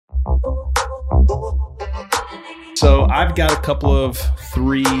So I've got a couple of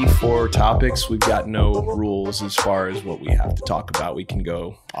 3-4 topics. We've got no rules as far as what we have to talk about. We can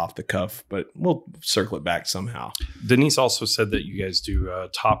go off the cuff, but we'll circle it back somehow. Denise also said that you guys do a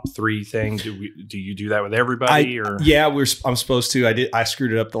top 3 thing. Do you do that with everybody? Yeah, I'm supposed to. I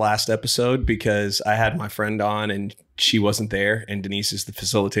screwed it up the last episode because I had my friend on and she wasn't there, and Denise is the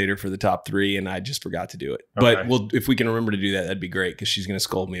facilitator for the top 3, and I just forgot to do it. Okay. But if we can remember to do that, that'd be great because she's going to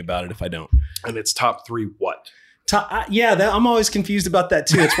scold me about it if I don't. And it's top 3 what? I'm always confused about that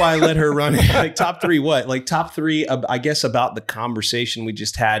too. That's why I let her run it. Like top 3 what? Like top 3, I guess, about the conversation we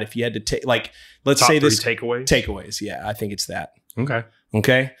just had. If you had to take, like, let's top say 3 this takeaways. Takeaways. Yeah, I think it's that.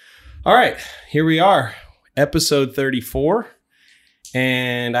 Okay. All right. Here we are. Episode 34.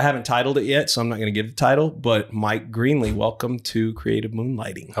 And I haven't titled it yet, so I'm not going to give the title. But Mike Greenlee, welcome to Creative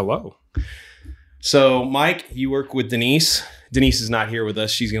Moonlighting. Hello. So, Mike, you work with Denise. Denise is not here with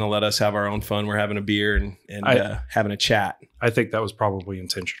us. She's going to let us have our own fun. We're having a beer and having a chat. I think that was probably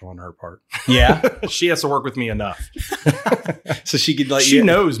intentional on her part. Yeah. She has to work with me enough. So she could let She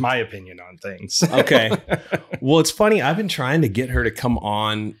knows my opinion on things. Okay. Well, it's funny. I've been trying to get her to come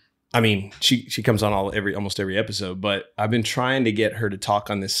on. I mean, she comes on almost every episode, but I've been trying to get her to talk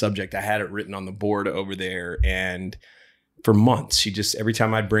on this subject. I had it written on the board over there, and for months, she just, every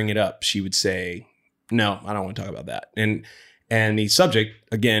time I'd bring it up, she would say, "No, I don't want to talk about that." And the subject,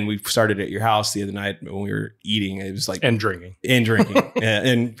 again, we started at your house the other night when we were eating. It was like and drinking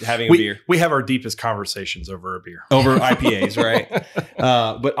and having a beer. We have our deepest conversations over a beer, over IPAs, right?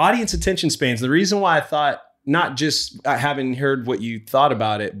 But audience attention spans. The reason why I thought, not just having heard what you thought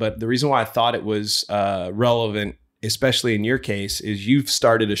about it, but the reason why I thought it was relevant, especially in your case, is you've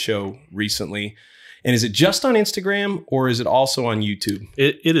started a show recently. And is it just on Instagram or is it also on YouTube?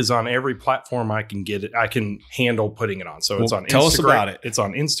 It is on every platform I can get it. I can handle putting it on. So it's on Instagram. Tell us about it. It's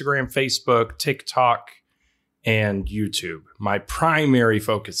on Instagram, Facebook, TikTok, and YouTube. My primary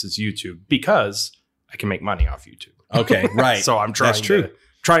focus is YouTube because I can make money off YouTube. Okay, right. So I'm trying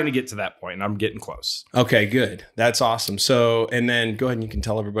to get to that point, and I'm getting close. Okay, good. That's awesome. So, and then go ahead and you can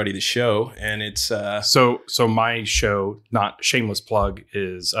tell everybody the show. And it's so my show, not shameless plug,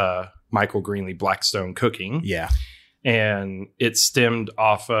 is Michael Greenlee Blackstone Cooking. Yeah. And it stemmed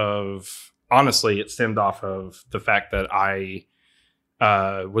off of the fact that I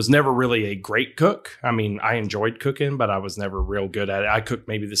was never really a great cook. I mean, I enjoyed cooking, but I was never real good at it. I cooked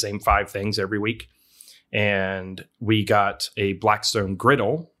maybe the same 5 things every week. And we got a Blackstone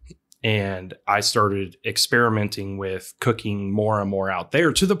griddle, and I started experimenting with cooking more and more out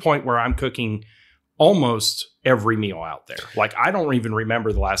there, to the point where I'm cooking almost every meal out there. Like, I don't even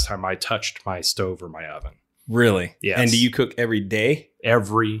remember the last time I touched my stove or my oven. Really? Yes. And do you cook every day?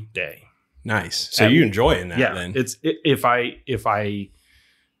 Every day. Nice. So you enjoying that? Yeah. Then If I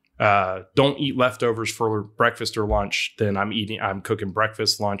don't eat leftovers for breakfast or lunch, then I'm cooking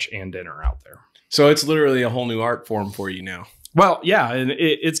breakfast, lunch, and dinner out there. So it's literally a whole new art form for you now. Well, yeah, and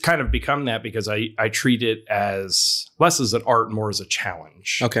it's kind of become that because I treat it as less as an art, more as a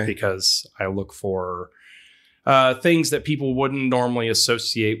challenge. Okay. Because I look for things that people wouldn't normally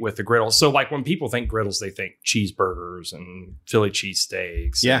associate with the griddle. So, like, when people think griddles, they think cheeseburgers and Philly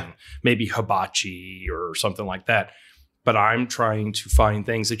cheesesteaks, and maybe hibachi or something like that. But I'm trying to find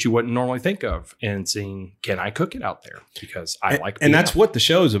things that you wouldn't normally think of and seeing, can I cook it out there? Because I like and that's what the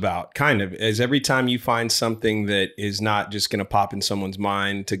show's about, kind of, is every time you find something that is not just going to pop in someone's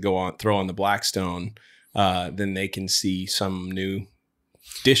mind to throw on the Blackstone, then they can see some new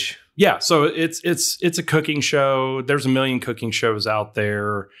dish. Yeah, so it's a cooking show. There's a million cooking shows out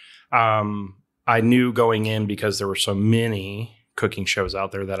there. I knew going in, because there were so many cooking shows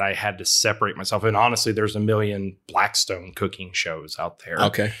out there, that I had to separate myself. And honestly, there's a million Blackstone cooking shows out there.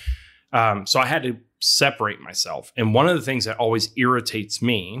 Okay. So I had to separate myself. And one of the things that always irritates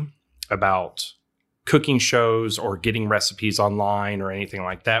me about cooking shows or getting recipes online or anything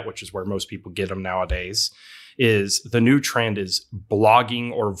like that, which is where most people get them nowadays, is the new trend is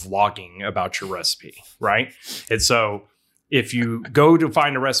blogging or vlogging about your recipe, right? And so if you go to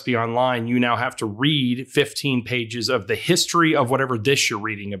find a recipe online, you now have to read 15 pages of the history of whatever dish you're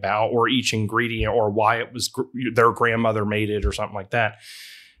reading about, or each ingredient, or why it was their grandmother made it or something like that,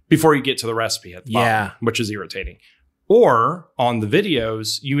 before you get to the recipe at the bottom, which is irritating. Or on the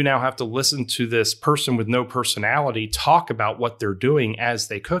videos, you now have to listen to this person with no personality talk about what they're doing as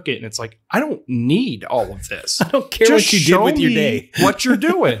they cook it. And it's like, I don't need all of this. I don't care what you did with your day. What you're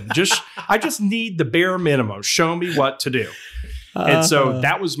doing. I just need the bare minimum. Show me what to do. And so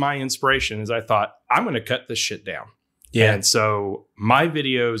that was my inspiration, is I thought, I'm going to cut this shit down. Yeah. And so my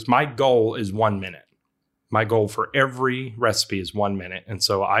videos, my goal is 1 minute. My goal for every recipe is 1 minute. And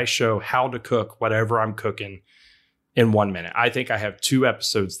so I show how to cook whatever I'm cooking in 1 minute. I think I have 2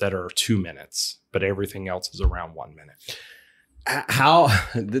 episodes that are 2 minutes, but everything else is around 1 minute. How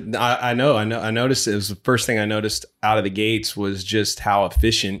I noticed it was the first thing I noticed out of the gates was just how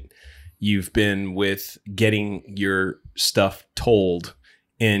efficient you've been with getting your stuff told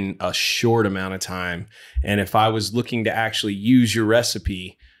in a short amount of time. And if I was looking to actually use your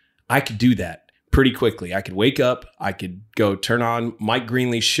recipe, I could do that pretty quickly. I could wake up, I could go turn on Mike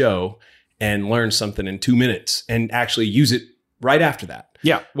Greenlee's show and learn something in 2 minutes and actually use it right after that.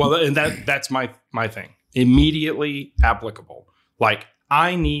 Yeah. Well, and that's my thing. Immediately applicable. Like,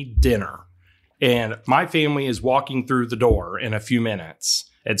 I need dinner and my family is walking through the door in a few minutes.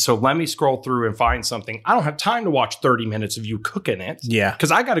 And so let me scroll through and find something. I don't have time to watch 30 minutes of you cooking it. Yeah.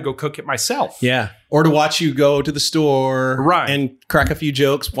 Because I got to go cook it myself. Yeah. Or to watch you go to the store. Right. And crack a few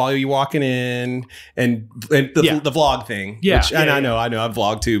jokes while you're walking in and the vlog thing. Yeah. Which, I know I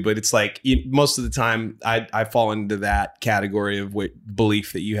vlog too, but it's like most of the time I fall into that category of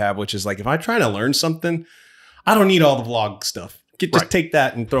belief that you have, which is like, if I'm trying to learn something, I don't need all the vlog stuff. Just take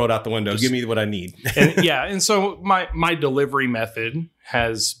that and throw it out the window. Give me what I need. And so my delivery method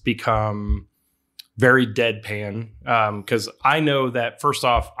has become very deadpan because I know that, first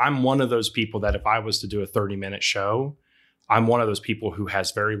off, I'm one of those people that if I was to do a 30-minute show, I'm one of those people who has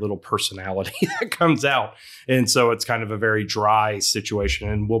very little personality that comes out. And so it's kind of a very dry situation,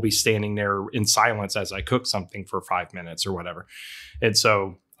 and we'll be standing there in silence as I cook something for 5 minutes or whatever. And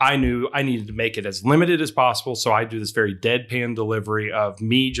so I knew I needed to make it as limited as possible. So I do this very deadpan delivery of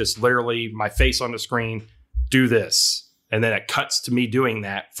me just literally my face on the screen, do this. And then it cuts to me doing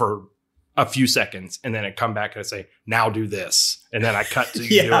that for a few seconds. And then I come back and I say, now do this. And then I cut to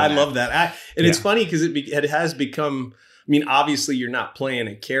you. Yeah, I love that. It's funny because it has become, I mean, obviously you're not playing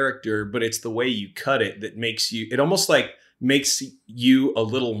a character, but it's the way you cut it that makes you, it almost like makes you a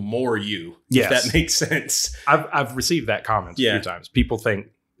little more you. Yes. If that makes sense. I've received that comment a few times. People think,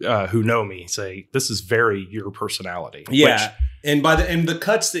 who know me say this is very your personality. Yeah. And the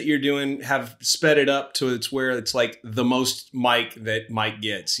cuts that you're doing have sped it up to it's where it's like the most Mike that Mike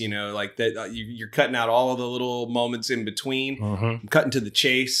gets, like that you're cutting out all of the little moments in between. Mm-hmm. I'm cutting to the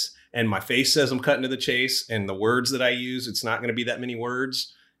chase and my face says I'm cutting to the chase, and the words that I use, it's not going to be that many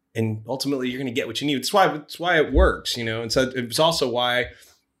words. And ultimately you're going to get what you need. It's why it works, And so it's also why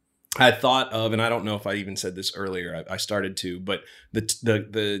I thought of, and I don't know if I even said this earlier, I started to, but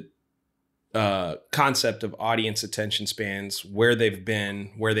the concept of audience attention spans, where they've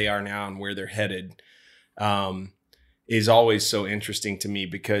been, where they are now, and where they're headed, is always so interesting to me,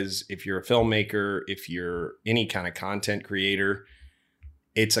 because if you're a filmmaker, if you're any kind of content creator,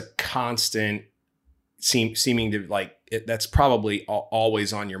 it's a constant seeming to like that's probably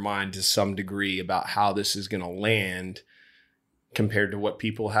always on your mind to some degree about how this is going to land compared to what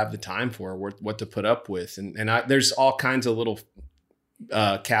people have the time for, what to put up with. And there's all kinds of little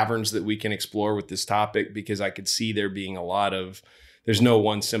caverns that we can explore with this topic, because I could see there being there's no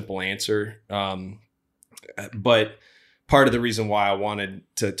one simple answer. But part of the reason why I wanted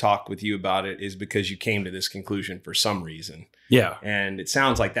to talk with you about it is because you came to this conclusion for some reason. Yeah. And it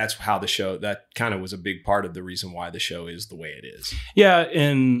sounds like that's how that kind of was a big part of the reason why the show is the way it is. Yeah.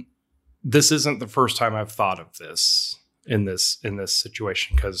 And this isn't the first time I've thought of this in this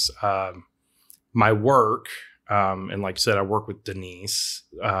situation, because my work, and like I said, I work with Denise,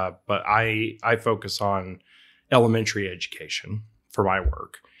 but I focus on elementary education for my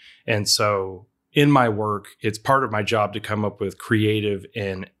work. And so in my work, it's part of my job to come up with creative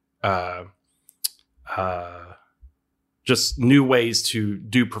and just new ways to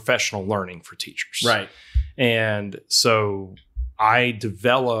do professional learning for teachers. Right. And so I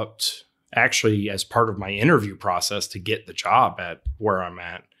developed, actually, as part of my interview process to get the job at where I'm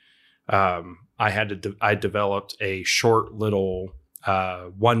at, I developed a short little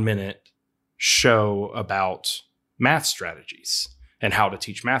 1 minute show about math strategies and how to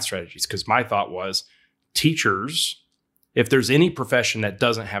teach math strategies. Because my thought was, teachers, if there's any profession that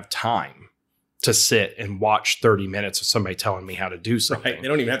doesn't have time to sit and watch 30 minutes of somebody telling me how to do something. Right. They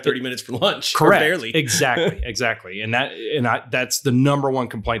don't even have 30 minutes for lunch. Correct. Or barely. Exactly. And that's the number one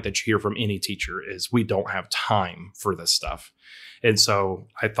complaint that you hear from any teacher is we don't have time for this stuff. And so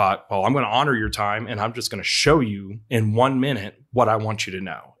I thought, well, I'm going to honor your time, and I'm just going to show you in 1 minute what I want you to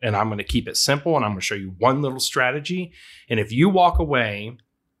know. And I'm going to keep it simple, and I'm going to show you one little strategy. And if you walk away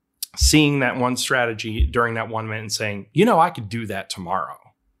seeing that one strategy during that 1 minute and saying, I could do that tomorrow,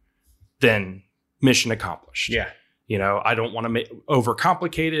 then mission accomplished. Yeah. I don't want to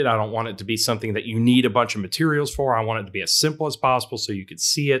overcomplicate it. I don't want it to be something that you need a bunch of materials for. I want it to be as simple as possible so you could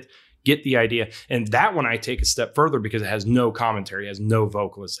see it, get the idea. And that one I take a step further because it has no commentary, it has no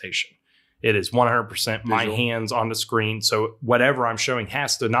vocalization. It is 100% my hands on the screen. So whatever I'm showing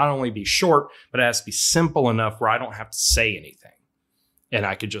has to not only be short, but it has to be simple enough where I don't have to say anything. And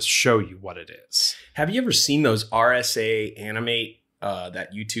I could just show you what it is. Have you ever seen those RSA Animate,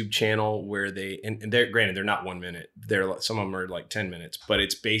 that YouTube channel where and they're, granted, they're not 1 minute. Some of them are like 10 minutes, but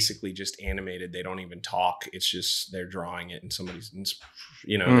it's basically just animated. They don't even talk. It's just, they're drawing it and somebody's,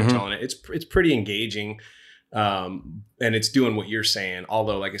 they're telling it. It's pretty engaging. And it's doing what you're saying.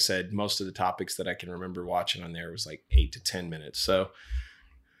 Although, like I said, most of the topics that I can remember watching on there was like 8 to 10 minutes. So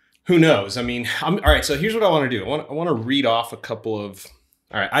who knows? I mean, all right. So here's what I want to do. I want to read off a couple of,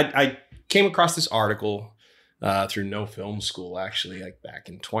 all right. I came across this article, through No Film School, actually, like back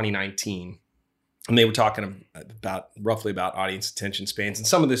in 2019. And they were talking roughly about audience attention spans. And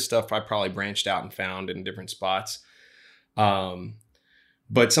some of this stuff I probably branched out and found in different spots.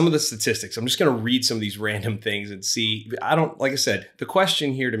 But some of the statistics, I'm just going to read some of these random things and see. Like I said, the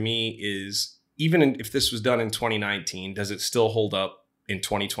question here to me is, even if this was done in 2019, does it still hold up in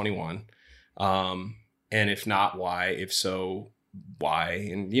 2021? And if not, why? If so, why?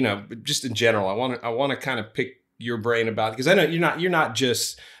 And, just in general, I want to kind of pick your brain about, because I know you're not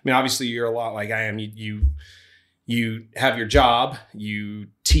just, I mean, obviously you're a lot like I am. You have your job, you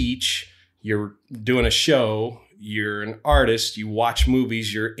teach, you're doing a show, you're an artist, you watch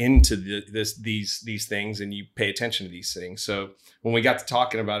movies, you're into these things, and you pay attention to these things. So when we got to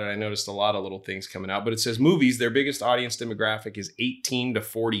talking about it, I noticed a lot of little things coming out. But it says movies, their biggest audience demographic is 18 to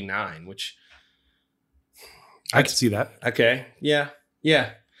 49, which I can see that. Okay. Yeah.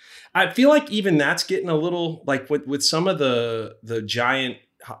 I feel like even that's getting a little, like with some of the giant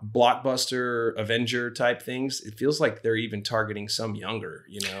blockbuster Avenger type things, it feels like they're even targeting some younger,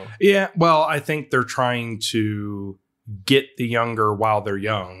 Yeah, well, I think they're trying to get the younger while they're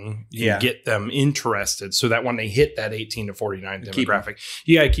young, get them interested, so that when they hit that 18 to 49 demographic,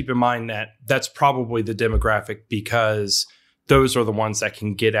 you got to keep in mind that that's probably the demographic, because those are the ones that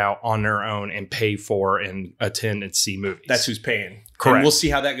can get out on their own and pay for and attend and see movies. That's who's paying. Correct. And we'll see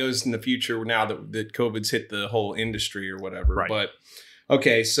how that goes in the future now that COVID's hit the whole industry or whatever. Right. But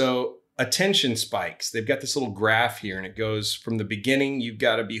okay, so attention spikes. They've got this little graph here, and it goes from the beginning, you've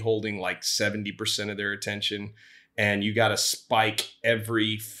got to be holding like 70% of their attention, and you got to spike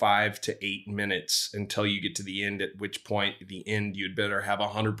every 5 to 8 minutes until you get to the end, at which point at the end, you'd better have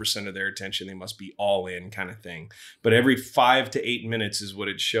 100% of their attention. They must be all in, kind of thing. But every 5 to 8 minutes is what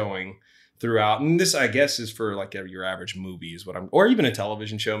it's showing throughout. And this, I guess, is for like your average movie is or even a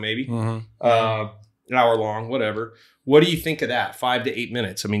television show, maybe. An hour long, whatever. What do you think of that? 5 to 8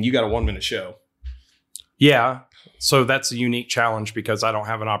 minutes. I mean, you got a 1 minute show. Yeah. So that's a unique challenge because I don't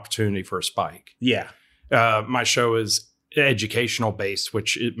have an opportunity for a spike. Yeah. My show is educational based,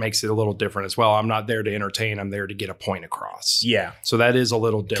 which it makes it a little different as well. I'm not there to entertain. I'm there to get a point across. Yeah. So that is a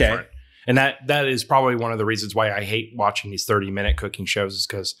little different. Okay. And that is probably one of the reasons why I hate watching these 30-minute cooking shows, is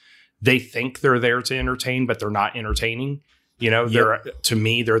because they think they're there to entertain, but they're not entertaining. To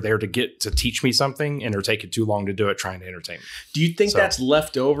me, they're there to teach me something, and they're taking too long to do it, trying to entertain me. Do you think that's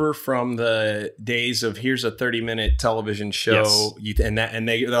left over from the days of here's a 30-minute television show, Yes.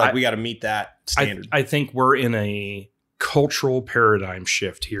 they're like, we got to meet that standard? I think we're in a cultural paradigm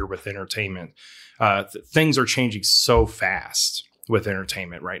shift here with entertainment. Things are changing so fast with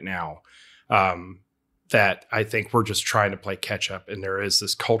entertainment right now that I think we're just trying to play catch up, and there is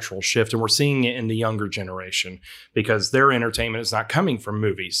this cultural shift, and we're seeing it in the younger generation because their entertainment is not coming from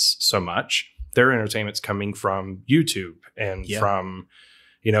movies so much. Their entertainment's coming from YouTube and from,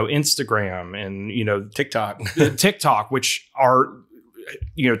 Instagram and, TikTok, which are,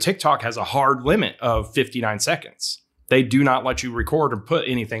 TikTok has a hard limit of 59 seconds. They do not let you record or put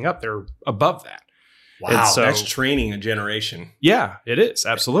anything up there above that. Wow, so, that's training a generation. Yeah, it is.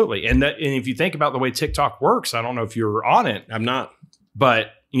 Absolutely. And if you think about the way TikTok works, I don't know if you're on it. I'm not.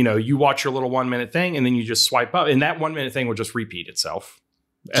 But, you watch your little 1 minute thing and then you just swipe up, and that 1 minute thing will just repeat itself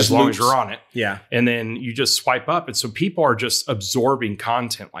as long as you're on it. Yeah. And then you just swipe up. And so people are just absorbing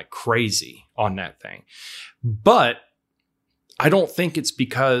content like crazy on that thing. But I don't think it's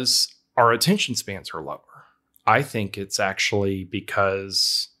because our attention spans are lower. I think it's actually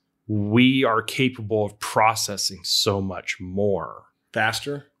because we are capable of processing so much more.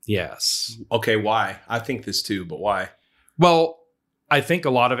 Faster? Yes. Okay, why? I think this too, but why? Well, I think a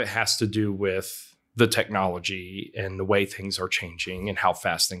lot of it has to do with the technology and the way things are changing and how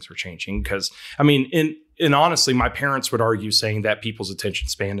fast things are changing. Because, and honestly, my parents would argue saying that people's attention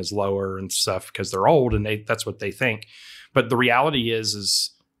span is lower and stuff because they're old, and that's what they think. But the reality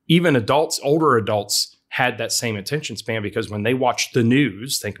is even older adults had that same attention span, because when they watch the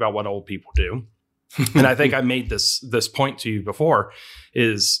news, think about what old people do. And I think I made this point to you before,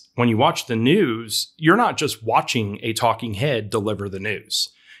 is when you watch the news, you're not just watching a talking head deliver the news.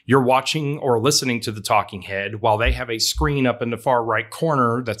 You're watching or listening to the talking head while they have a screen up in the far right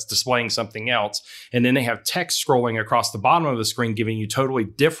corner that's displaying something else. And then they have text scrolling across the bottom of the screen, giving you totally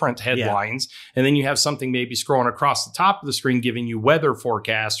different headlines. Yeah. And then you have something maybe scrolling across the top of the screen, giving you weather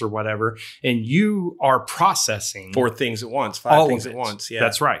forecast or whatever. And you are processing 4 things at once, 5 things at once. Yeah,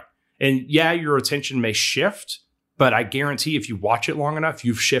 that's right. And yeah, your attention may shift, but I guarantee if you watch it long enough,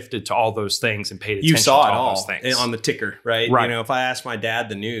 you've shifted to all those things and paid attention to all those things. On the ticker, right? Right. You know, if I ask my dad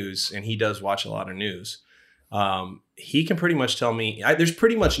the news, and he does watch a lot of news, he can pretty much tell me, there's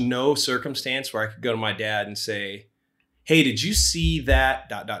pretty much no circumstance where I could go to my dad and say, hey, did you see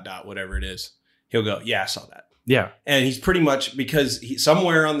that ... whatever it is? He'll go, yeah, I saw that. Yeah. And he's pretty much, because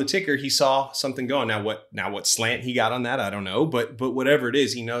somewhere on the ticker, he saw something going. Now what slant he got on that, I don't know. But whatever it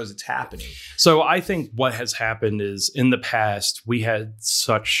is, he knows it's happening. So I think what has happened is, in the past, we had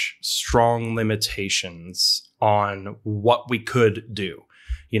such strong limitations on what we could do.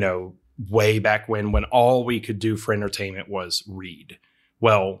 You know, way back when all we could do for entertainment was read.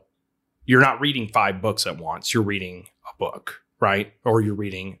 Well, you're not reading 5 books at once. You're reading a book, right? Or you're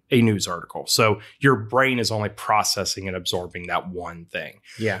reading a news article. So your brain is only processing and absorbing that one thing.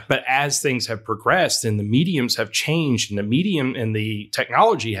 Yeah. But as things have progressed and the mediums have changed and the medium and the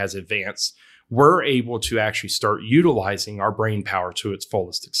technology has advanced, we're able to actually start utilizing our brain power to its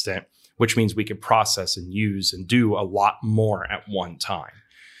fullest extent, which means we can process and use and do a lot more at one time.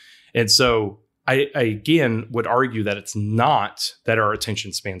 And so I again would argue that it's not that our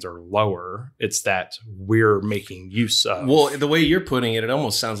attention spans are lower. It's that we're making use of. Well, the way you're putting it, it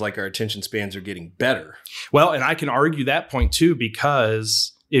almost sounds like our attention spans are getting better. Well, and I can argue that point too,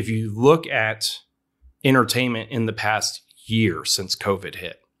 because if you look at entertainment in the past year since COVID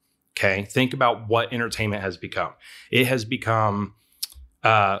hit, okay, think about what entertainment has become. It has become,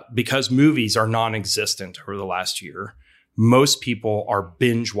 because movies are non-existent over the last year, most people are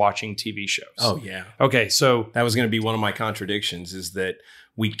binge watching TV shows. Oh, yeah. Okay, so that was going to be one of my contradictions, is that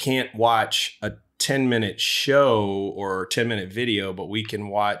we can't watch a 10-minute show or 10-minute video, but we can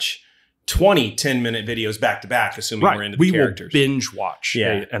watch 20 10-minute videos back to back, assuming we're into the characters. We will binge watch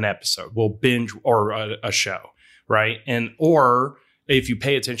an episode. We'll binge or a show, right? Or if you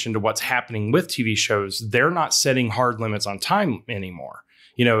pay attention to what's happening with TV shows, they're not setting hard limits on time anymore.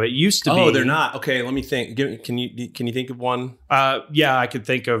 You know, it used to be. Oh, they're not. Okay, let me think. Can you think of one? Yeah, I could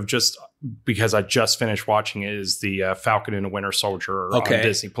think of, just because I just finished watching it, is the Falcon and the Winter Soldier on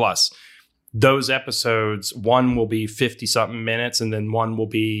Disney Plus. Those episodes, one will be 50-something minutes, and then one will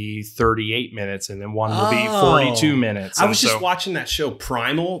be 38 minutes, and then one will be 42 minutes. I was just watching that show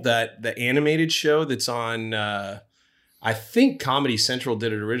Primal, the animated show that's on. I think Comedy Central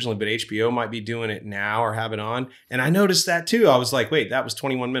did it originally, but HBO might be doing it now or have it on. And I noticed that too. I was like, wait, that was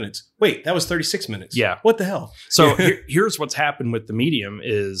 21 minutes. Wait, that was 36 minutes. Yeah. What the hell? So here's what's happened with the medium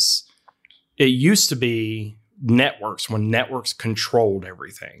is, it used to be networks, when networks controlled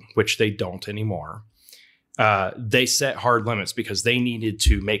everything, which they don't anymore. They set hard limits because they needed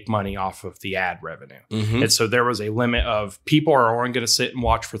to make money off of the ad revenue. Mm-hmm. And so there was a limit of people are only going to sit and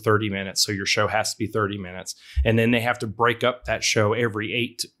watch for 30 minutes. So your show has to be 30 minutes. And then they have to break up that show every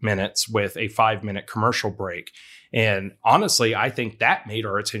 8 minutes with a 5-minute commercial break. And honestly, I think that made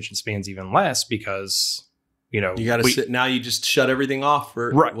our attention spans even less, because, you know, you got to sit now. You just shut everything off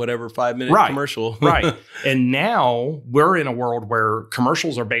for whatever 5-minute commercial. Right. And now we're in a world where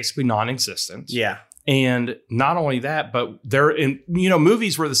commercials are basically non-existent. Yeah. And not only that, but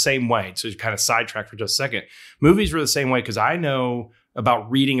movies were the same way. So to kind of sidetrack for just a second, movies were the same way, because I know about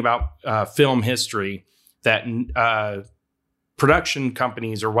reading about film history that production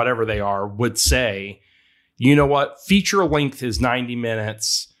companies or whatever they are would say, you know what, feature length is 90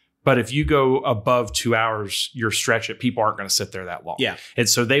 minutes. But if you go above 2 hours, you're stretch it. People aren't going to sit there that long. Yeah. And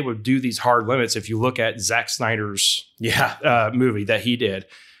so they would do these hard limits. If you look at Zack Snyder's movie that he did,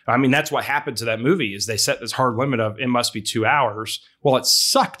 I mean, that's what happened to that movie, is they set this hard limit of it must be 2 hours. Well, it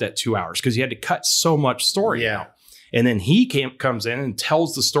sucked at 2 hours because he had to cut so much story out. And then he comes in and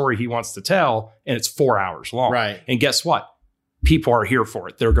tells the story he wants to tell, and it's 4 hours long. Right. And guess what? People are here for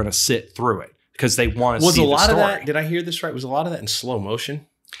it. They're going to sit through it because they want to see the story. Was a lot of that, did I hear this right? Was a lot of that in slow motion?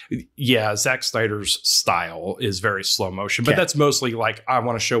 Yeah, Zack Snyder's style is very slow motion, but that's mostly like, I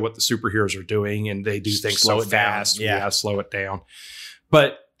want to show what the superheroes are doing, and they do things so fast. We gotta slow it down.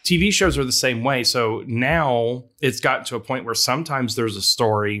 But TV shows are the same way. So now it's gotten to a point where sometimes there's a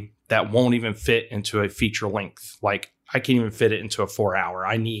story that won't even fit into a feature length. Like, I can't even fit it into a 4 hour.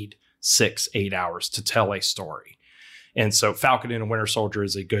 I need 6-8 hours to tell a story. And so Falcon and the Winter Soldier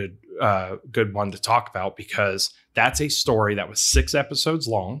is a good one to talk about, because that's a story that was 6 episodes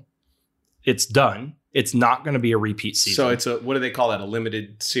long. It's done. It's not going to be a repeat season. So it's what do they call that? A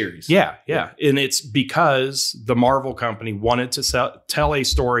limited series. Yeah. And it's because the Marvel company wanted to tell a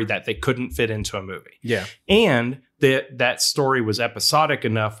story that they couldn't fit into a movie. Yeah. And that story was episodic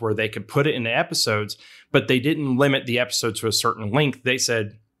enough where they could put it into episodes, but they didn't limit the episode to a certain length. They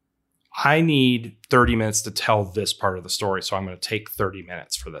said, I need 30 minutes to tell this part of the story, so I'm going to take 30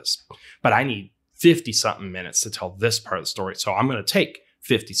 minutes for this. But I need 50-something minutes to tell this part of the story, so I'm going to take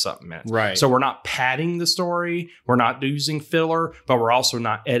 50-something minutes. Right. So we're not padding the story, we're not using filler, but we're also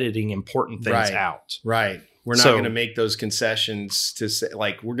not editing important things out. Right. We're not going to make those concessions to say,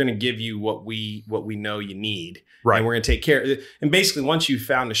 like, we're going to give you what we know you need. Right. And we're going to take care of it. And basically, once you've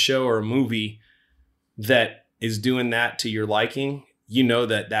found a show or a movie that is doing that to your liking, you know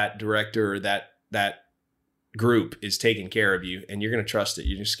that director or that group is taking care of you, and you're going to trust it.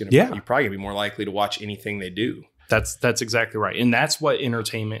 You're just going to, you're probably going to be more likely to watch anything they do. That's exactly right. And that's what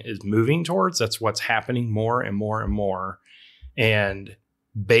entertainment is moving towards. That's what's happening more and more and more. And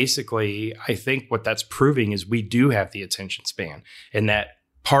basically, I think what that's proving is we do have the attention span, and that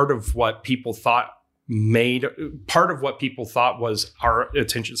part of what people thought was our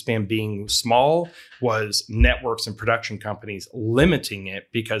attention span being small was networks and production companies limiting it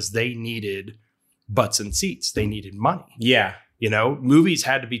because they needed butts and seats. They needed money. Yeah. You know, movies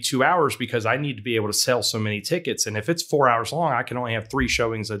had to be 2 hours because I need to be able to sell so many tickets. And if it's 4 hours long, I can only have 3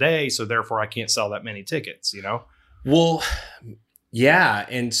 showings a day. So therefore I can't sell that many tickets, you know? Well, yeah.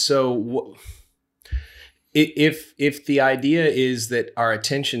 And so if the idea is that our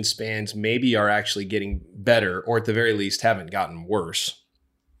attention spans maybe are actually getting better, or at the very least haven't gotten worse,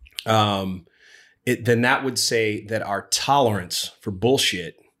 then that would say that our tolerance for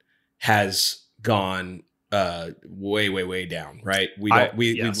bullshit has gone way down, right?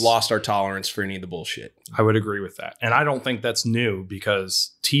 We've lost our tolerance for any of the bullshit. I would agree with that. And I don't think that's new,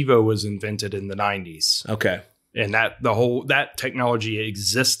 because TiVo was invented in the 90s. Okay. And that technology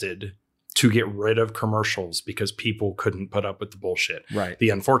existed to get rid of commercials because people couldn't put up with the bullshit. Right. The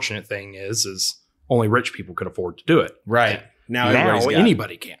unfortunate thing is only rich people could afford to do it. Right. Now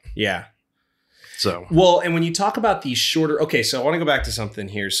anybody can. Yeah. So, well, and when you talk about these shorter, okay, so I want to go back to something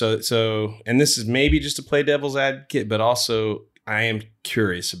here. So, and this is maybe just to play devil's advocate, but also I am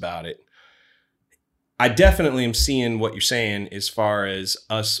curious about it. I definitely am seeing what you're saying as far as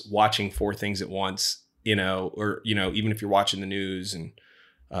us watching 4 things at once, you know, or, you know, even if you're watching the news and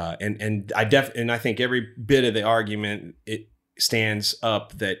I think every bit of the argument, it stands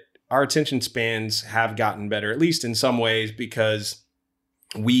up that our attention spans have gotten better, at least in some ways, because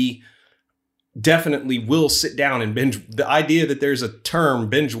we definitely will sit down and binge. The idea that there's a term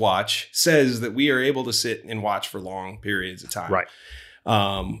binge watch says that we are able to sit and watch for long periods of time. Right.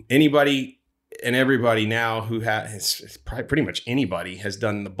 Anybody and everybody now who has, pretty much anybody has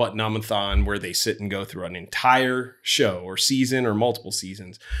done the Button-Umathon, where they sit and go through an entire show or season or multiple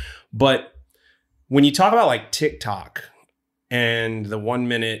seasons. But when you talk about like TikTok and the 1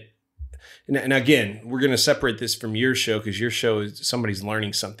 minute, and again, we're going to separate this from your show, because your show is somebody's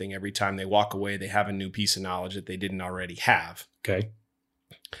learning something every time they walk away. They have a new piece of knowledge that they didn't already have. Okay.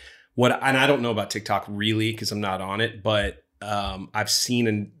 And I don't know about TikTok really, because I'm not on it, but I've seen,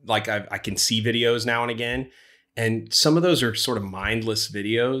 and like I can see videos now and again, and some of those are sort of mindless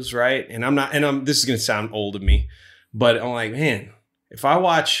videos, right? And this is going to sound old of me, but I'm like, man, if I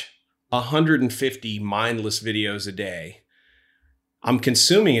watch 150 mindless videos a day, I'm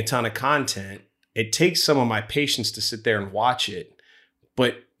consuming a ton of content. It takes some of my patience to sit there and watch it,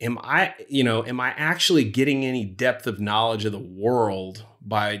 but am I actually getting any depth of knowledge of the world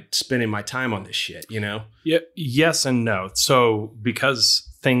by spending my time on this shit, you know? Yeah, yes and no. So because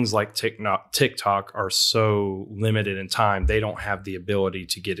things like TikTok are so limited in time, they don't have the ability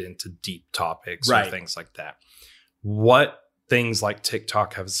to get into deep topics or things like that. What things like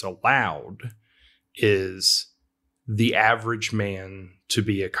TikTok has allowed is the average man to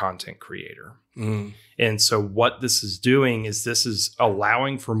be a content creator. Mm. And so what this is doing is this is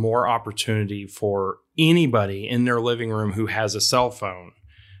allowing for more opportunity for anybody in their living room who has a cell phone,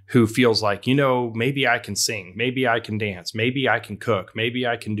 who feels like, you know, maybe I can sing, maybe I can dance, maybe I can cook, maybe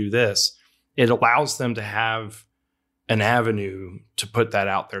I can do this. It allows them to have an avenue to put that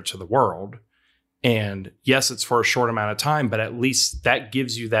out there to the world. And yes, it's for a short amount of time, but at least that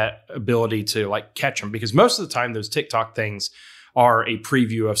gives you that ability to like catch them, because most of the time those TikTok things are a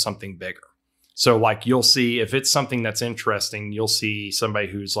preview of something bigger. So like you'll see if it's something that's interesting, you'll see somebody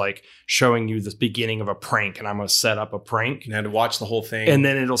who's like showing you the beginning of a prank, and I'm going to set up a prank. And to watch the whole thing. And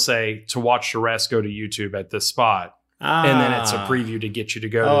then it'll say to watch the rest, go to YouTube at this spot. And then it's a preview to get you to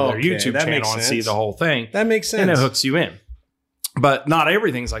go to their YouTube channel and see the whole thing. That makes sense. And it hooks you in. But not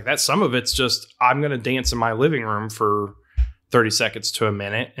everything's like that. Some of it's just, I'm going to dance in my living room for 30 seconds to a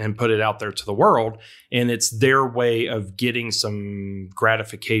minute and put it out there to the world. And it's their way of getting some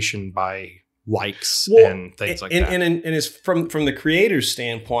gratification by likes and things like that. And it's from the creator's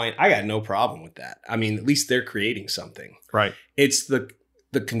standpoint, I got no problem with that. I mean, at least they're creating something. Right. It's the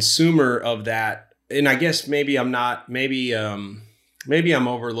consumer of that. And I guess maybe I'm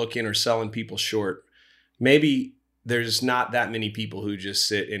overlooking or selling people short. Maybe there's not that many people who just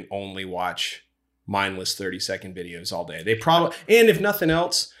sit and only watch mindless 30-second videos all day. They probably, and if nothing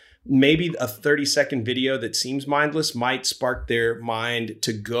else, maybe a 30-second video that seems mindless might spark their mind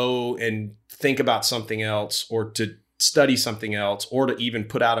to go and think about something else, or to study something else, or to even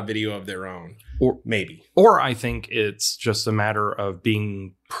put out a video of their own. Or maybe. Or I think it's just a matter of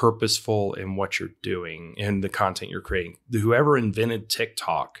being purposeful in what you're doing and the content you're creating. Whoever invented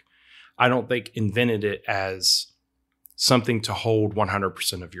TikTok, I don't think invented it as something to hold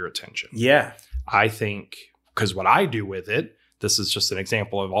 100% of your attention. Yeah. I think, because what I do with it, this is just an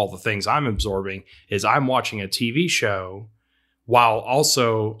example of all the things I'm absorbing, is I'm watching a TV show while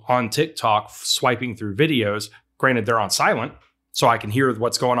also on TikTok swiping through videos. Granted, they're on silent, so I can hear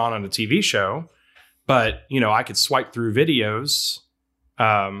what's going on a TV show. But, I could swipe through videos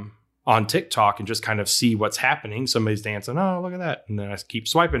on TikTok and just kind of see what's happening. Somebody's dancing. Oh, look at that. And then I keep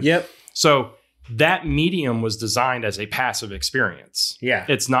swiping. Yep. So that medium was designed as a passive experience. Yeah.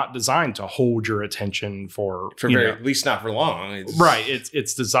 It's not designed to hold your attention at least not for long. Right.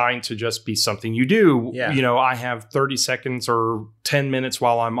 It's designed to just be something you do. Yeah. I have 30 seconds or 10 minutes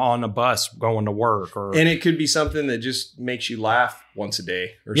while I'm on a bus going to work. And it could be something that just makes you laugh once a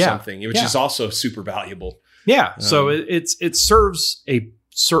day or something, which is also super valuable. Yeah. So it serves a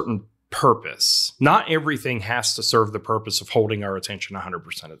certain purpose. Not everything has to serve the purpose of holding our attention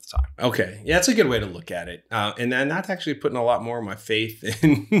 100% of the time. Okay. Yeah, that's a good way to look at it. And then that's actually putting a lot more of my faith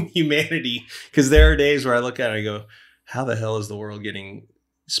in humanity, because there are days where I look at it and I go, how the hell is the world getting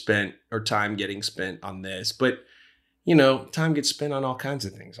spent, or time getting spent on this? But, time gets spent on all kinds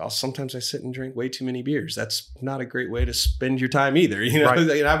of things. Sometimes I sit and drink way too many beers. That's not a great way to spend your time either.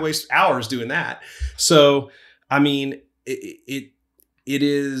 Right. I waste hours doing that. So, I mean, it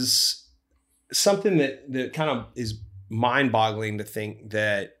is something that kind of is mind-boggling to think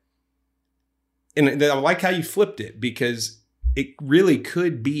that, and I like how you flipped it, because it really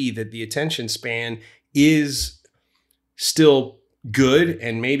could be that the attention span is still good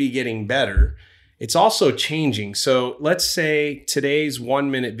and maybe getting better. It's also changing. So let's say today's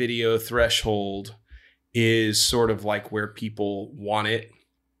 1-minute video threshold is sort of like where people want it.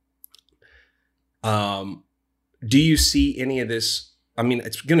 Do you see any of this? I mean,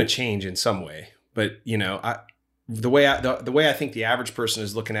 it's going to change in some way, but the way I think the average person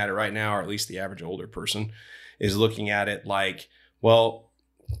is looking at it right now, or at least the average older person is looking at it like, well,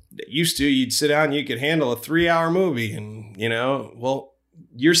 you'd sit down and you could handle a 3-hour movie, and well,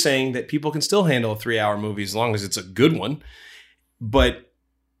 you're saying that people can still handle a 3-hour movie as long as it's a good one,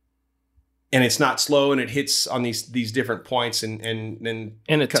 and it's not slow, and it hits on these different points, and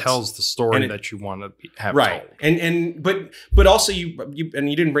it tells the story that you want to have right told. But also you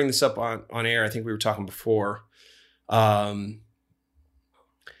didn't bring this up on air. I think we were talking before.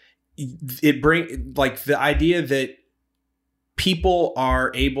 It bring like the idea that people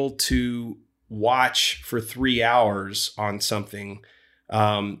are able to watch for 3 hours on something.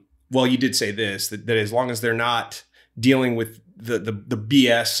 Well, you did say this, that as long as they're not dealing with the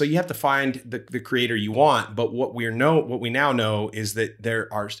BS, so you have to find the creator you want. But what we now know is that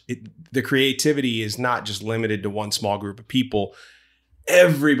the creativity is not just limited to one small group of people.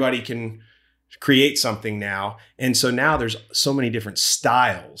 Everybody can create something now, and so now there's so many different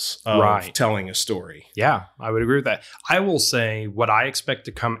styles of telling a story. Yeah, I would agree with that. I will say what I expect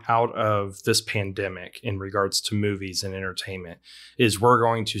to come out of this pandemic in regards to movies and entertainment is we're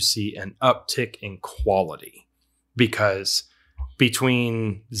going to see an uptick in quality, because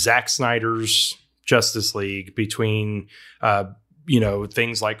between Zack Snyder's Justice League, between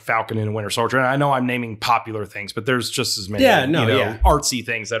things like Falcon and Winter Soldier, and I know I'm naming popular things, but there's just as many artsy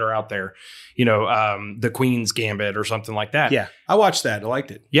things that are out there. The Queen's Gambit or something like that. Yeah, I watched that. I liked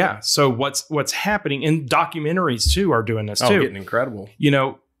it. Yeah. So what's happening, and documentaries too are doing this too. Getting incredible.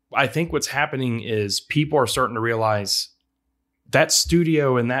 I think what's happening is people are starting to realize that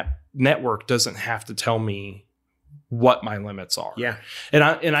studio and that network doesn't have to tell me what my limits are. Yeah. And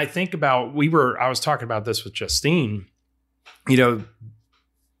I think about, I was talking about this with Justine, you know,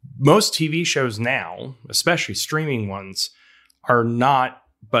 most TV shows now, especially streaming ones, are not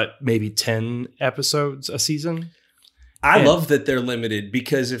but maybe 10 episodes a season. I love that they're limited,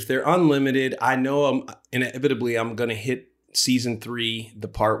 because if they're unlimited, I know I'm going to hit season 3, the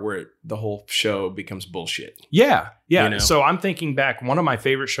part where the whole show becomes bullshit. Yeah. Yeah. You know? So I'm thinking back, one of my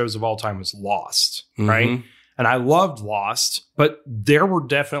favorite shows of all time was Lost, Mm-hmm. right? And I loved Lost, but there were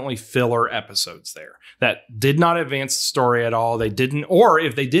definitely filler episodes there that did not advance the story at all. They didn't, or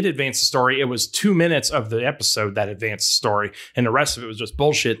if they did advance the story, it was 2 minutes of the episode that advanced the story, and the rest of it was just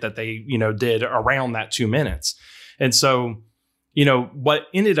bullshit that they, you know, did around that 2 minutes. And so, you know, what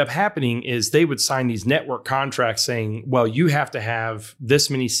ended up happening is they would sign these network contracts saying, well, you have to have this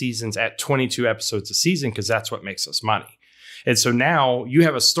many seasons at 22 episodes a season because that's what makes us money. And so now you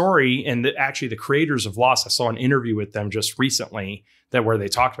have a story, and actually the creators of Lost, I saw an interview with them just recently where they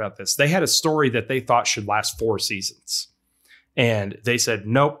talked about this. They had a story that they thought should last 4 seasons. And they said,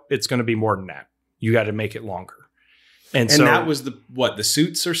 nope, it's going to be more than that. You got to make it longer. And so that was the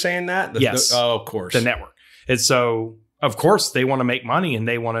Suits are saying that? Yes. Of course. The network. And so, of course, they want to make money and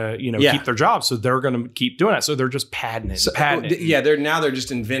they want to, you know, keep their jobs. So they're going to keep doing it. So they're just padding it. Yeah, they're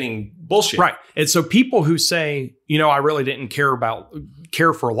just inventing bullshit. Right. And so people who say, you know, I really didn't care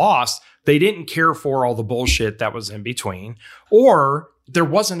for Lost, they didn't care for all the bullshit that was in between, or there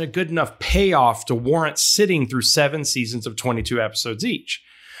wasn't a good enough payoff to warrant sitting through 7 seasons of 22 episodes each.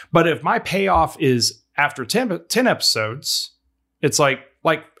 But if my payoff is after 10 episodes, it's like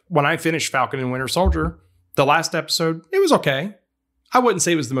when I finished Falcon and Winter Soldier, the last episode, it was okay. I wouldn't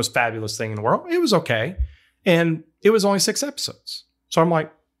say it was the most fabulous thing in the world. It was okay. And it was only 6 episodes. So I'm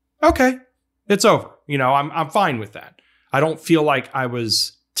like, okay, it's over. You know, I'm fine with that. I don't feel like I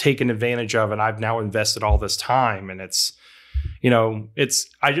was taken advantage of and I've now invested all this time. And it's, you know,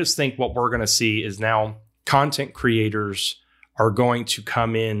 I just think what we're going to see is now content creators are going to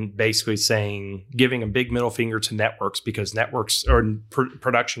come in basically saying, giving a big middle finger to networks, because networks or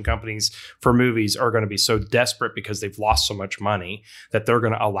production companies for movies are going to be so desperate because they've lost so much money that they're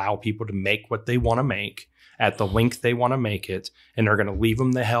going to allow people to make what they want to make at the length they want to make it. And they're going to leave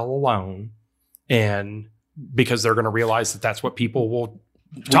them the hell alone. And because they're going to realize that that's what people will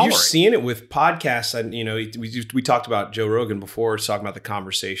tolerate. Well, you're seeing it with podcasts. And, you know, we talked about Joe Rogan before, talking about the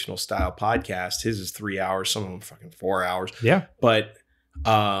conversational style podcast. His is 3 hours, some of them fucking 4 hours. Yeah. But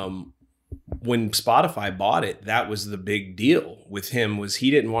when Spotify bought it, that was the big deal with him, was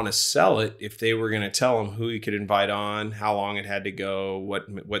he didn't want to sell it if they were going to tell him who he could invite on, how long it had to go, what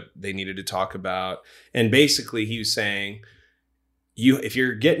they needed to talk about. And basically he was saying, if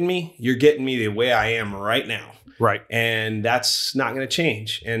you're getting me the way I am right now. Right. And that's not going to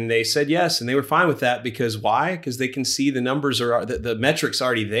change. And they said yes. And they were fine with that because why? Because they can see the numbers are the metrics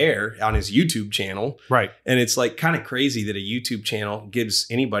already there on his YouTube channel. Right. And it's like kind of crazy that a YouTube channel gives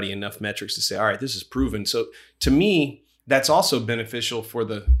anybody enough metrics to say, all right, this is proven. So to me, that's also beneficial for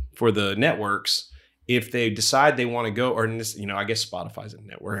the networks if they decide they want to go, or in this, you know, I guess Spotify's a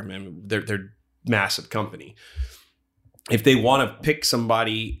network. I mean, they're massive company. If they want to pick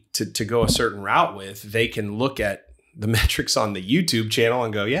somebody to go a certain route with, they can look at the metrics on the YouTube channel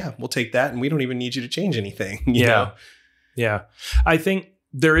and go, yeah, we'll take that. And we don't even need you to change anything. You know? Yeah. I think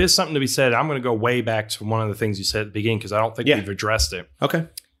there is something to be said. I'm going to go way back to one of the things you said at the beginning, because I don't think we've addressed it. Okay.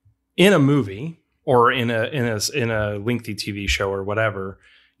 In a movie or in a lengthy TV show or whatever,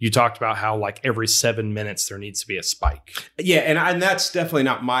 you talked about how like every 7 minutes there needs to be a spike. Yeah. And that's definitely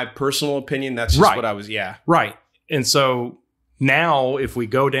not my personal opinion. That's just what I was. Yeah. Right. And so now if we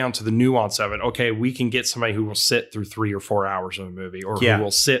go down to the nuance of it, okay, we can get somebody who will sit through 3 or 4 hours of a movie, or who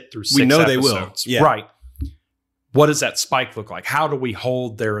will sit through 6 episodes. They will. Yeah. Right. What does that spike look like? How do we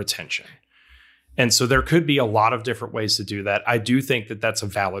hold their attention? And so there could be a lot of different ways to do that. I do think that that's a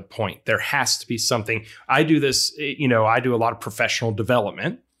valid point. There has to be something. I do this, you know, I do a lot of professional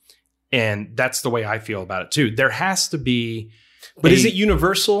development, and that's the way I feel about it too. There has to be. But is it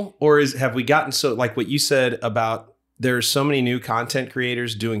universal, or have we gotten so, like what you said about there's so many new content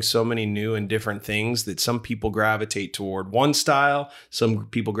creators doing so many new and different things that some people gravitate toward one style, some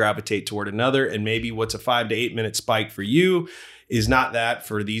people gravitate toward another, and maybe what's a 5 to 8 minute spike for you is not that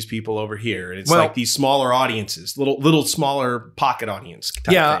for these people over here. And it's like these smaller audiences, little smaller pocket audience type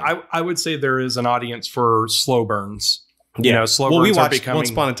thing. I would say there is an audience for slow burns. You know, slow burns we watched becoming... Once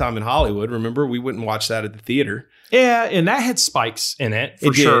Upon a Time in Hollywood. Remember, we wouldn't watch that at the theater. Yeah, and that had spikes in it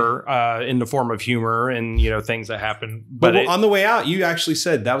for sure, in the form of humor and, you know, things that happen. But on the way out, you actually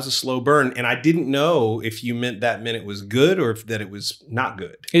said that was a slow burn, and I didn't know if you meant that meant it was good or if that it was not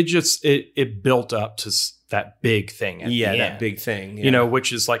good. It just it built up that big thing at the end. that big thing. Yeah. You know,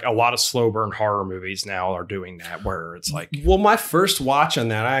 which is like a lot of slow burn horror movies now are doing that, where it's like, well, my first watch on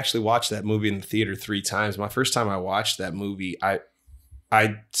that, I actually watched that movie in the theater 3 times. My first time I watched that movie,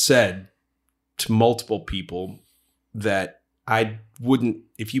 I said to multiple people that I wouldn't,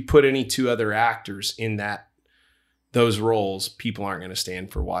 if you put any 2 other actors in those roles, people aren't going to stand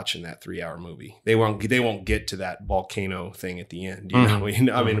for watching that 3-hour movie. They won't get to that volcano thing at the end. You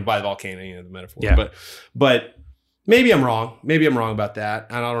know, I mean, by volcano, you know, the metaphor. Yeah. But maybe I'm wrong. Maybe I'm wrong about that.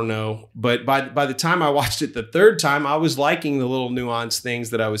 I don't know. But by the time I watched it the 3rd time, I was liking the little nuanced things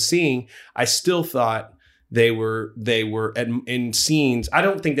that I was seeing. I still thought they were in scenes. I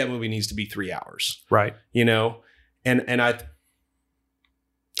don't think that movie needs to be 3 hours. right. You know, and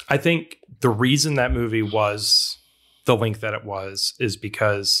I think the reason that movie was the length that it was is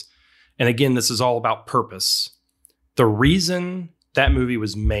because, and again, this is all about purpose. The reason that movie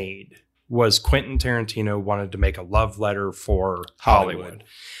was made was Quentin Tarantino wanted to make a love letter for Hollywood.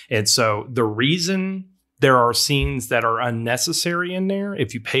 And so the reason there are scenes that are unnecessary in there,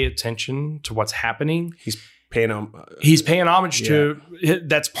 if you pay attention to what's happening, he's paying homage to,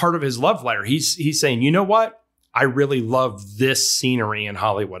 that's part of his love letter. He's saying, you know what? I really love this scenery in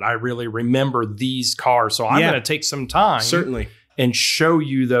Hollywood. I really remember these cars. So I'm going to take some time. Certainly. And show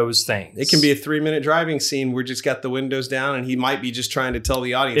you those things. It can be a 3-minute driving scene. We're just got the windows down and he might be just trying to tell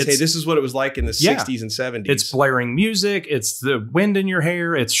the audience, hey, this is what it was like in the 60s and 70s. It's blaring music. It's the wind in your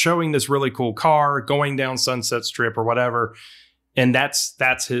hair. It's showing this really cool car going down Sunset Strip or whatever. And that's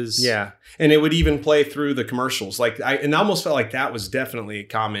his. Yeah. And it would even play through the commercials. I almost felt like that was definitely a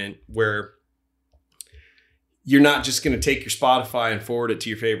comment where you're not just going to take your Spotify and forward it to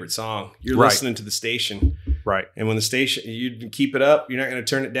your favorite song. You're listening to the station. Right. And when the station, you keep it up, you're not going to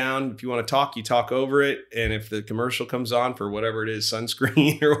turn it down. If you want to talk, you talk over it. And if the commercial comes on for whatever it is,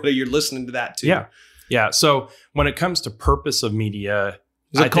 sunscreen or whatever, you're listening to that too. Yeah. Yeah. So when it comes to purpose of media,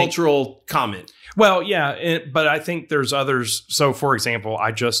 it's a cultural comment. Well, yeah. But I think there's others. So for example,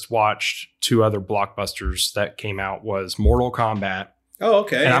 I just watched 2 other blockbusters that came out was Mortal Kombat. Oh,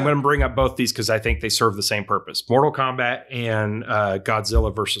 okay. And I'm going to bring up both these because I think they serve the same purpose. Mortal Kombat and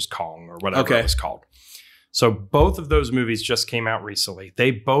Godzilla versus Kong or whatever it was called. So both of those movies just came out recently.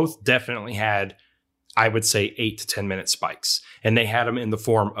 They both definitely had, I would say, 8 to 10 minute spikes. And they had them in the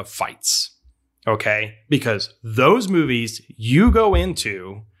form of fights. Okay? Because those movies you go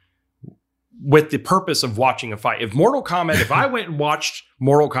into with the purpose of watching a fight. If I went and watched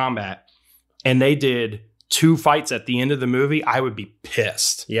Mortal Kombat and they did 2 fights at the end of the movie, I would be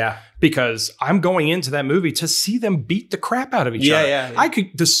pissed. Yeah. Because I'm going into that movie to see them beat the crap out of each other. Yeah.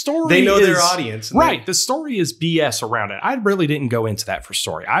 The story they know their audience. Right. The story is BS around it. I really didn't go into that for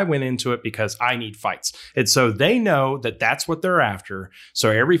story. I went into it because I need fights. And so they know that that's what they're after. So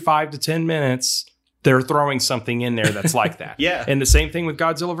every 5 to 10 minutes, they're throwing something in there that's like that. Yeah. And the same thing with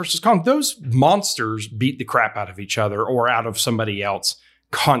Godzilla versus Kong. Those monsters beat the crap out of each other or out of somebody else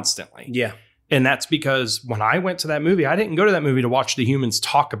constantly. Yeah. And that's because when I went to that movie, I didn't go to that movie to watch the humans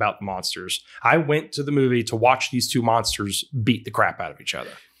talk about the monsters. I went to the movie to watch these 2 monsters beat the crap out of each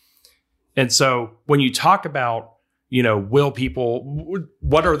other. And so when you talk about, you know,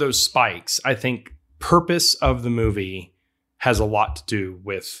 what are those spikes? I think purpose of the movie has a lot to do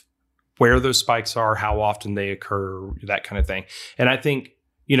with where those spikes are, how often they occur, that kind of thing. And I think,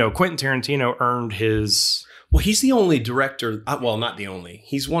 you know, Quentin Tarantino earned his... Well, he's the only director. Well, not the only.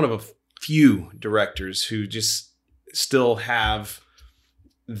 He's one of a few directors who just still have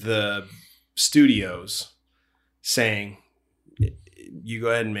the studios saying, you go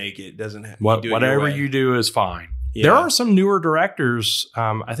ahead and make it. Doesn't have whatever you do is fine. Yeah. There are some newer directors.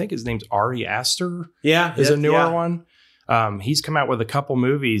 I think his name's Ari Aster. Yeah. Is a newer one. He's come out with a couple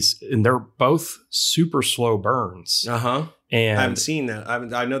movies and they're both super slow burns. Uh-huh. And I haven't seen that.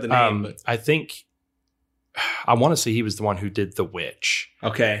 I know the name, but I think I want to say he was the one who did The Witch.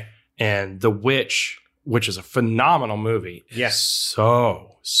 Okay. And The Witch, which is a phenomenal movie, is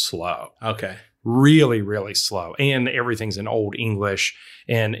so slow. Okay. Really, really slow. And everything's in Old English.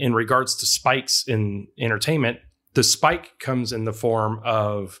 And in regards to spikes in entertainment, the spike comes in the form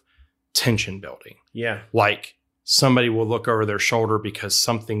of tension building. Yeah. Like somebody will look over their shoulder because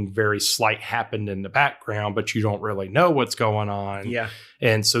something very slight happened in the background, but you don't really know what's going on. Yeah.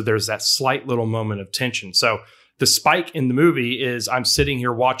 And so there's that slight little moment of tension. So the spike in the movie is I'm sitting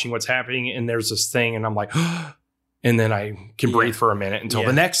here watching what's happening and there's this thing and I'm like, and then I can breathe for a minute until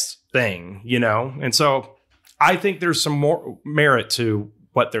the next thing, you know? And so I think there's some more merit to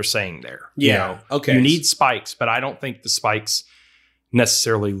what they're saying there. Yeah. You know? Okay. You need spikes, but I don't think the spikes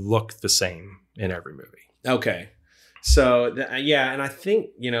necessarily look the same in every movie. Okay. So, and I think,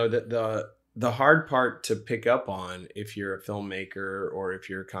 you know, that the hard part to pick up on if you're a filmmaker or if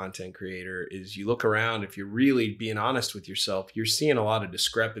you're a content creator is you look around, if you're really being honest with yourself, you're seeing a lot of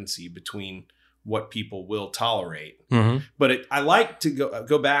discrepancy between what people will tolerate. Mm-hmm. But I like to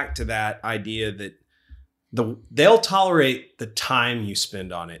go back to that idea that they'll tolerate the time you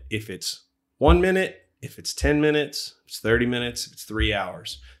spend on it. If it's 1 minute, if it's 10 minutes, if it's 30 minutes, if it's 3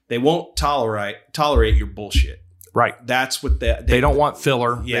 hours, they won't tolerate your bullshit. Right. That's what they don't want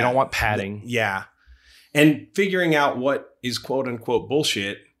filler. Yeah, they don't want padding. Yeah. And figuring out what is quote unquote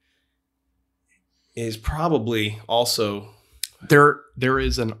bullshit is probably also there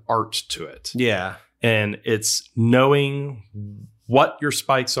is an art to it. Yeah. And it's knowing what your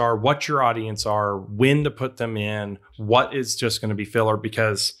spikes are, what your audience are, when to put them in, what is just going to be filler.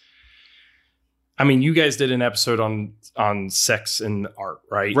 Because I mean, you guys did an episode on sex and art,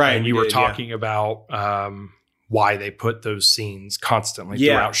 right? Right. And you were talking about why they put those scenes constantly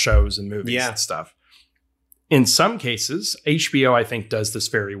throughout shows and movies and stuff. In some cases, HBO, I think, does this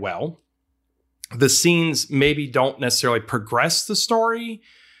very well. The scenes maybe don't necessarily progress the story,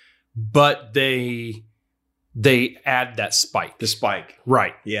 but they add that spike. The spike.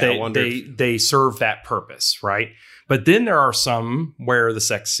 Right. Yeah. They serve that purpose, right? But then there are some where the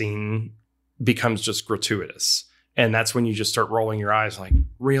sex scene becomes just gratuitous. And that's when you just start rolling your eyes like,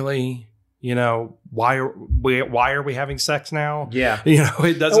 really? You know, why are we having sex now? Yeah. You know,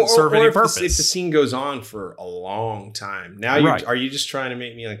 it doesn't serve any purpose. If the scene goes on for a long time. Now, are you just trying to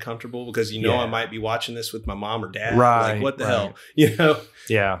make me uncomfortable because you know I might be watching this with my mom or dad? Right. Like, what the hell? You know?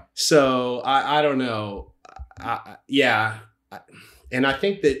 Yeah. So, I don't know. And I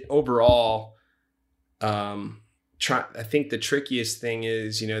think that overall, I think the trickiest thing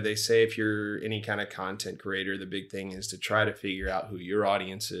is, you know, they say if you're any kind of content creator, the big thing is to try to figure out who your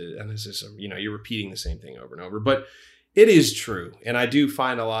audience is. And this is, you know, you're repeating the same thing over and over, but it is true. And I do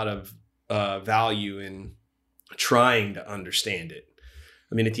find a lot of value in trying to understand it.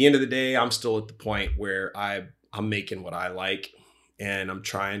 I mean, at the end of the day, I'm still at the point where I'm making what I like. And I'm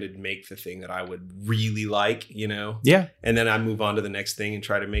trying to make the thing that I would really like, you know? Yeah. And then I move on to the next thing and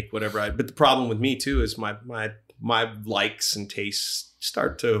try to make whatever but the problem with me too is my likes and tastes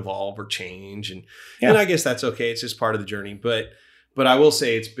start to evolve or change. And I guess that's okay. It's just part of the journey. But I will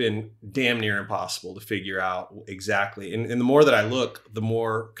say it's been damn near impossible to figure out exactly. And the more that I look, the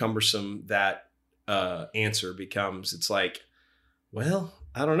more cumbersome that answer becomes. It's like, well,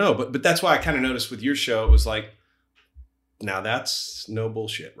 I don't know. But that's why I kind of noticed with your show, it was like, now that's no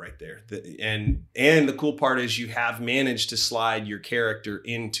bullshit right there. And the cool part is you have managed to slide your character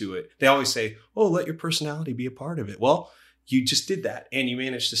into it. They always say, oh, let your personality be a part of it. Well, you just did that and you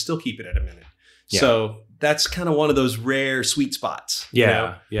managed to still keep it at a minute. Yeah. So that's kind of one of those rare sweet spots. Yeah. You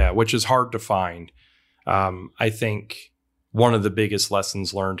know? Yeah. Which is hard to find. I think one of the biggest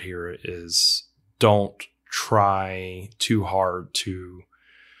lessons learned here is don't try too hard to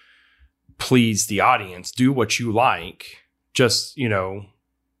please the audience. Do what you like. Just, you know,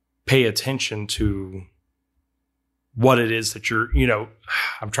 pay attention to what it is that you're, you know,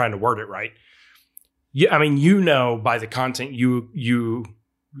 I'm trying to word it right. Yeah, I mean, you know, by the content you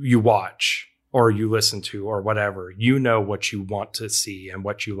watch or you listen to or whatever, you know what you want to see and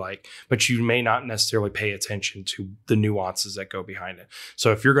what you like, but you may not necessarily pay attention to the nuances that go behind it.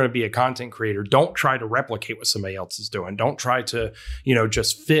 So if you're going to be a content creator, don't try to replicate what somebody else is doing. Don't try to, you know,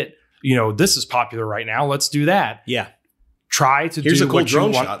 just fit, you know, this is popular right now. Let's do that. Yeah. Try to Here's do a cool what drone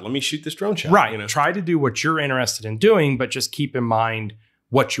you want. shot. Let me shoot this drone shot. Right. You know? Try to do what you're interested in doing, but just keep in mind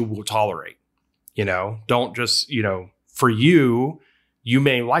what you will tolerate. You know, don't just, you know, for you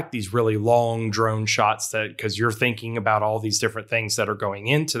may like these really long drone shots that because you're thinking about all these different things that are going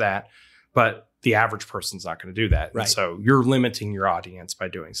into that, but the average person's not going to do that. Right. And so you're limiting your audience by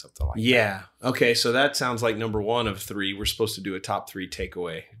doing something like that. Yeah. Okay. So that sounds like number 1 of 3. We're supposed to do a top 3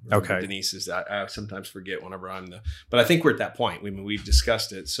 takeaway. Okay. Denise is I sometimes forget whenever but I think we're at that point. We've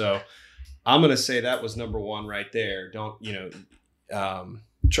discussed it. So I'm going to say that was number 1 right there. Don't, you know,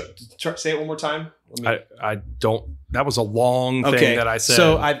 say it one more time. I don't, that was a long thing that I said.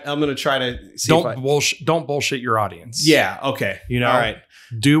 So I'm going to try to see don't bullshit your audience. Yeah. Okay. You know, all right.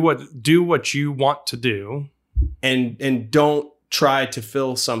 Do what you want to do, and don't try to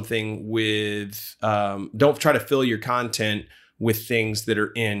fill something with. Don't try to fill your content with things that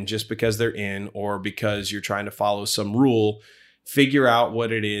are in just because they're in or because you're trying to follow some rule. Figure out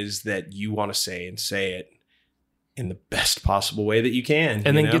what it is that you want to say and say it in the best possible way that you can,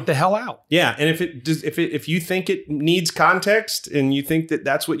 and then get the hell out. Yeah, and if you think it needs context and you think that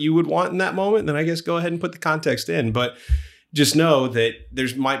that's what you would want in that moment, then I guess go ahead and put the context in, but. Just know that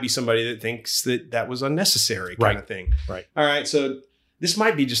might be somebody that thinks that was unnecessary kind of thing. Right. All right. So this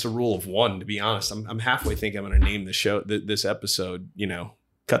might be just a rule of one, to be honest. I'm halfway thinking I'm going to name the show, this episode,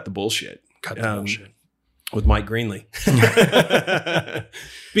 Cut the Bullshit. Cut the bullshit. With Mike Greenlee.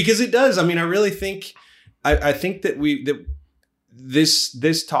 Because it does. I mean, I really think, I think that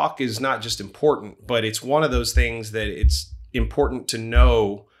this talk is not just important, but it's one of those things that it's important to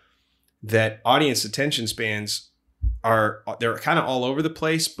know that audience attention spans they're kind of all over the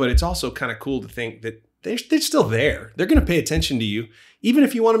place, but it's also kind of cool to think that they're still there. They're going to pay attention to you. Even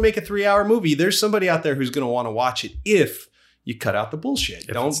if you want to make a 3-hour movie, there's somebody out there who's going to want to watch it if you cut out the bullshit.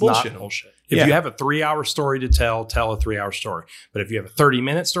 Don't bullshit. If you have a 3-hour story to tell a 3-hour story. But if you have a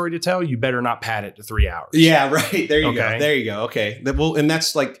 30-minute story to tell, you better not pad it to 3 hours. Yeah, right. There you go. There you go. Okay. And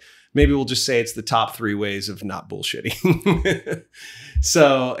that's like, maybe we'll just say it's the top 3 ways of not bullshitting.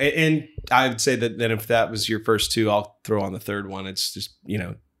 So, and I would say that then if that was your first 2, I'll throw on the third one. It's just,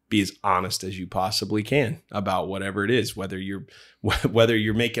 be as honest as you possibly can about whatever it is, whether you're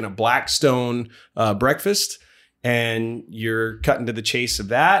making a Blackstone breakfast and you're cutting to the chase of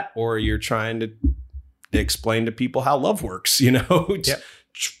that, or you're trying to explain to people how love works, Yep.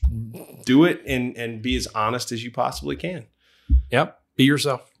 Do it and be as honest as you possibly can. Yep. Be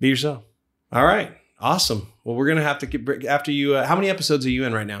yourself. Be yourself. All right. Awesome. Well, we're going to have to get after you. How many episodes are you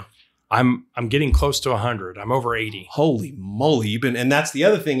in right now? I'm getting close to 100. I'm over 80. Holy moly. And that's the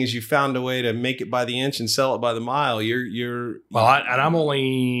other thing is you found a way to make it by the inch and sell it by the mile. I'm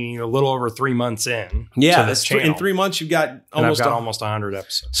only a little over 3 months in. Yeah. That's in 3 months, you've got almost 100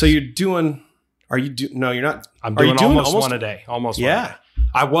 episodes. So you're doing, no, you're not. I'm doing almost one a day. Almost one a day.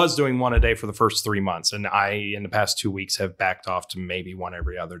 I was doing one a day for the first 3 months. And in the past 2 weeks, have backed off to maybe one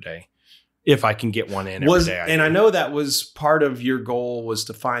every other day. If I can get one in every day. And I know that was part of your goal was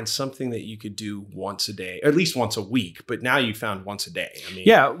to find something that you could do once a day, or at least once a week. But now you found once a day.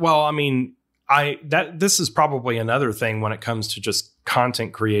 This is probably another thing when it comes to just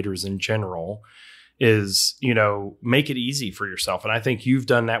content creators in general is, make it easy for yourself. And I think you've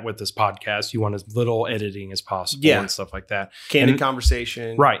done that with this podcast. You want as little editing as possible and stuff like that. Candid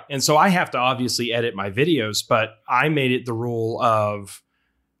conversation. Right. And so I have to obviously edit my videos, but I made it the rule of,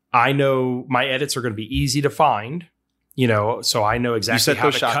 I know my edits are going to be easy to find, so I know exactly how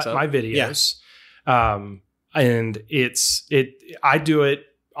to cut my videos. Yeah. And I do it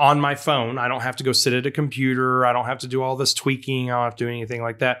on my phone. I don't have to go sit at a computer. I don't have to do all this tweaking. I don't have to do anything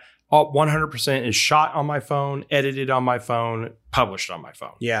like that. 100% is shot on my phone, edited on my phone, published on my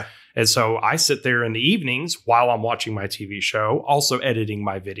phone. Yeah. And so I sit there in the evenings while I'm watching my TV show, also editing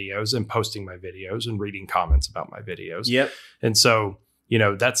my videos and posting my videos and reading comments about my videos. Yep. And so,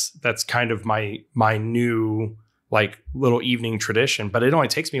 that's kind of my new little evening tradition, but it only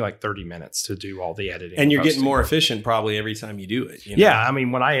takes me 30 minutes to do all the editing. And you're getting more efficient probably every time you do it. Yeah. I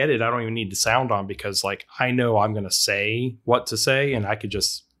mean, when I edit, I don't even need the sound on because I know I'm going to say what to say and I could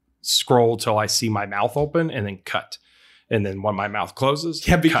just scroll till I see my mouth open and then cut. And then when my mouth closes.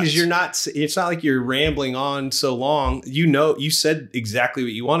 Yeah, because it's not like you're rambling on so long. You said exactly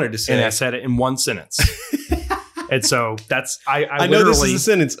what you wanted to say. And I said it in one sentence. And so that's I know this is a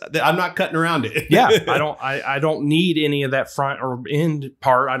sentence. I'm not cutting around it. Yeah, I don't need any of that front or end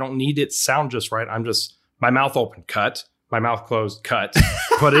part. I don't need it sound just right. I'm just my mouth open, cut. My mouth closed, cut.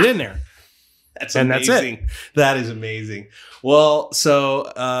 Put it in there. That's amazing. That is amazing. Well,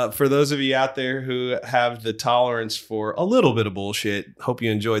 so for those of you out there who have the tolerance for a little bit of bullshit, hope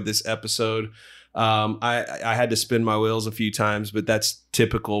you enjoyed this episode. I had to spin my wheels a few times, but that's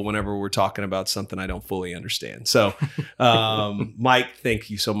typical whenever we're talking about something I don't fully understand. So, Mike, thank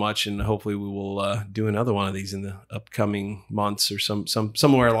you so much. And hopefully we will do another one of these in the upcoming months or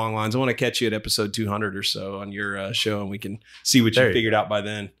somewhere along the lines. I want to catch you at episode 200 or so on your show and we can see what you figured out by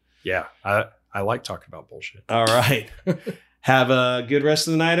then. Yeah. I like talking about bullshit. All right. Have a good rest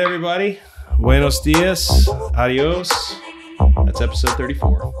of the night, everybody. Buenos dias. Adios. That's episode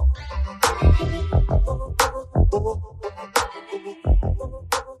 34.